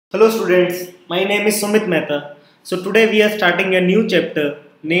Hello students, my name is Sumit Mehta. So today we are starting a new chapter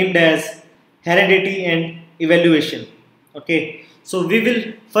named as Heredity and Evaluation. Okay, so we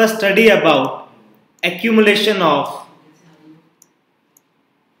will first study about accumulation of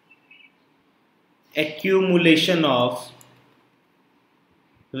accumulation of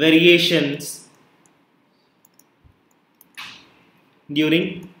variations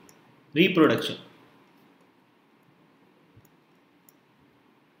during reproduction.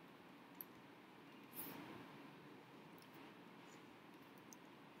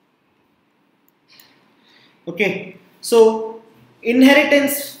 Okay, so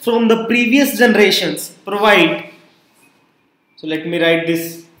inheritance from the previous generations provide. So let me write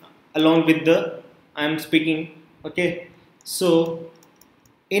this along with the I am speaking. Okay, so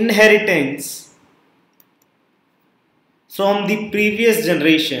inheritance from the previous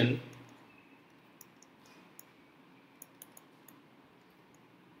generation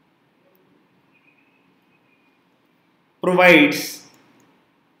provides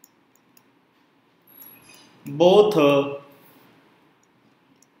both a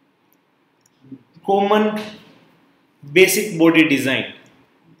common basic body design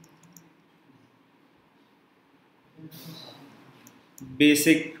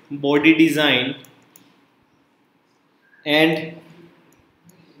basic body design and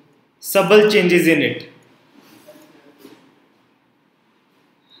subtle changes in it.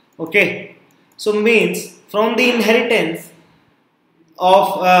 Okay, so means from the inheritance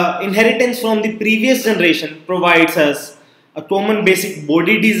from the previous generation provides us a common basic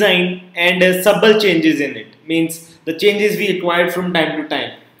body design and subtle changes in it, means the changes we acquired from time to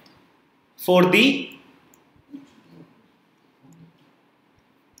time for the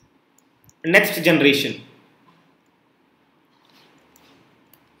next generation.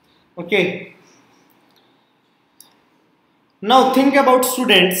 Okay, now think about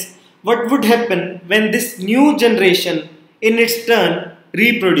students, what would happen when this new generation in its turn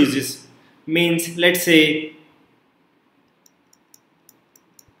reproduces, means let's say,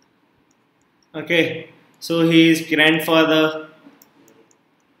 okay, so he is grandfather,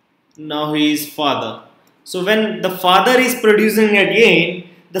 now he is father. So when the father is producing again,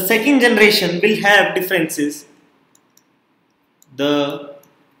 the second generation will have differences. The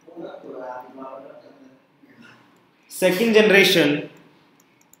second generation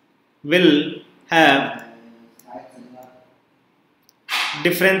will have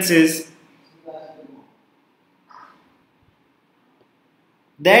differences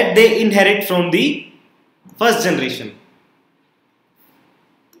that they inherit from the first generation.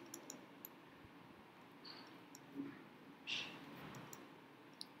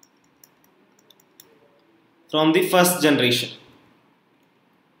 From the first generation,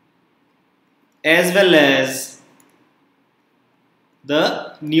 as well as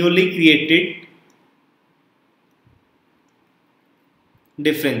the newly created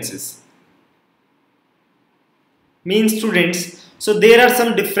differences. Means students, so there are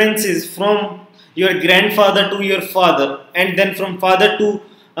some differences from your grandfather to your father, and then from father to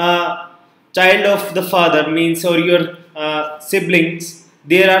child of the father, means, or your siblings,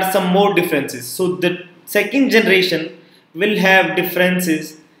 there are some more differences. So the second generation will have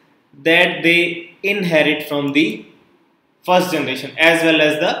differences that they inherit from the first generation, as well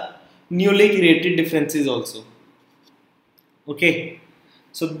as the newly created differences also. Okay,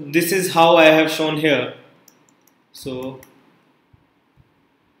 so this is how I have shown here. So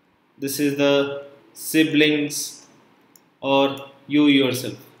this is the siblings or you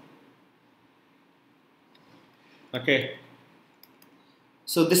yourself. Okay,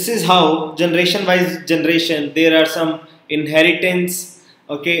 so this is how generation wise generation there are some inheritance,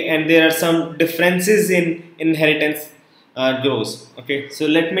 okay, and there are some differences in inheritance grows. Okay, so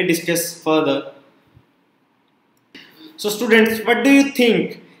let me discuss further. So students, what do you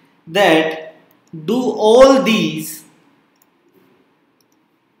think, that do all these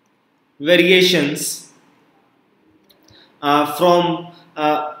variations from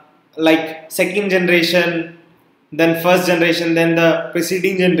like second generation, then first generation, then the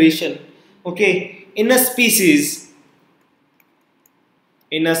preceding generation, okay, in a species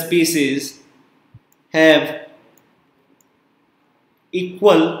have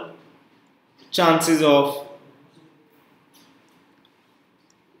equal chances of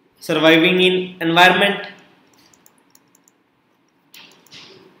surviving in environment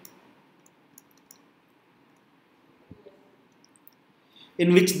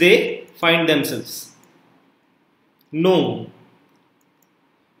in which they find themselves? No,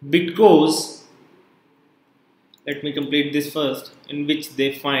 because, let me complete this first, in which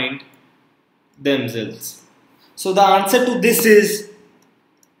they find themselves. So the answer to this is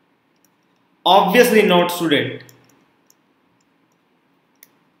Obviously not, student.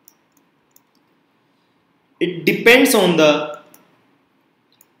 It depends on the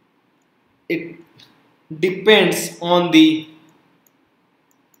it depends on the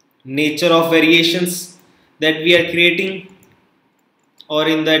nature of variations that we are creating, or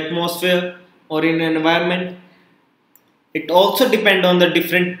in the atmosphere, or in an environment. It also depends on the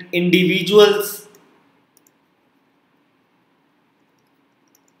different individuals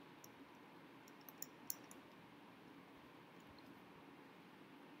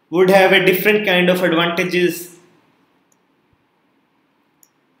would have a different kind of advantages,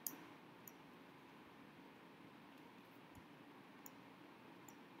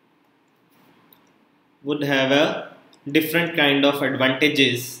 would have a different kind of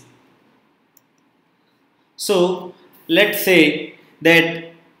advantages. So let's say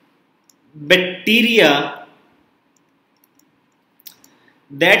that bacteria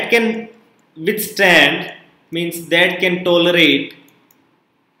that can withstand, means that can tolerate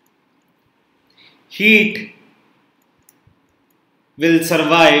heat, will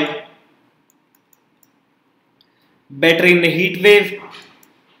survive better in a heat wave.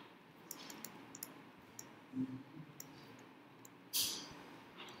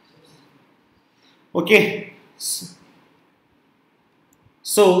 Okay,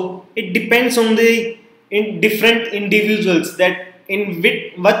 so it depends on the different individuals, that in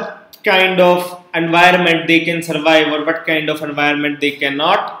what kind of environment they can survive, or what kind of environment they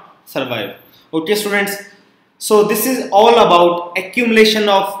cannot survive. Okay, students. So this is all about accumulation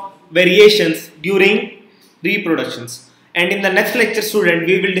of variations during reproductions. And in the next lecture, student,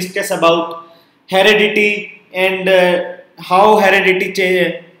 we will discuss about heredity, and how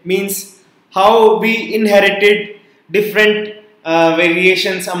heredity means how we inherited different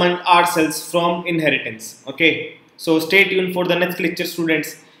variations among ourselves from inheritance. Okay, so stay tuned for the next lecture,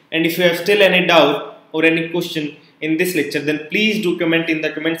 students. And if you have still any doubt or any question in this lecture, then please do comment in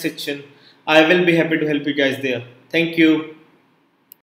the comment section. I will be happy to help you guys there. Thank you.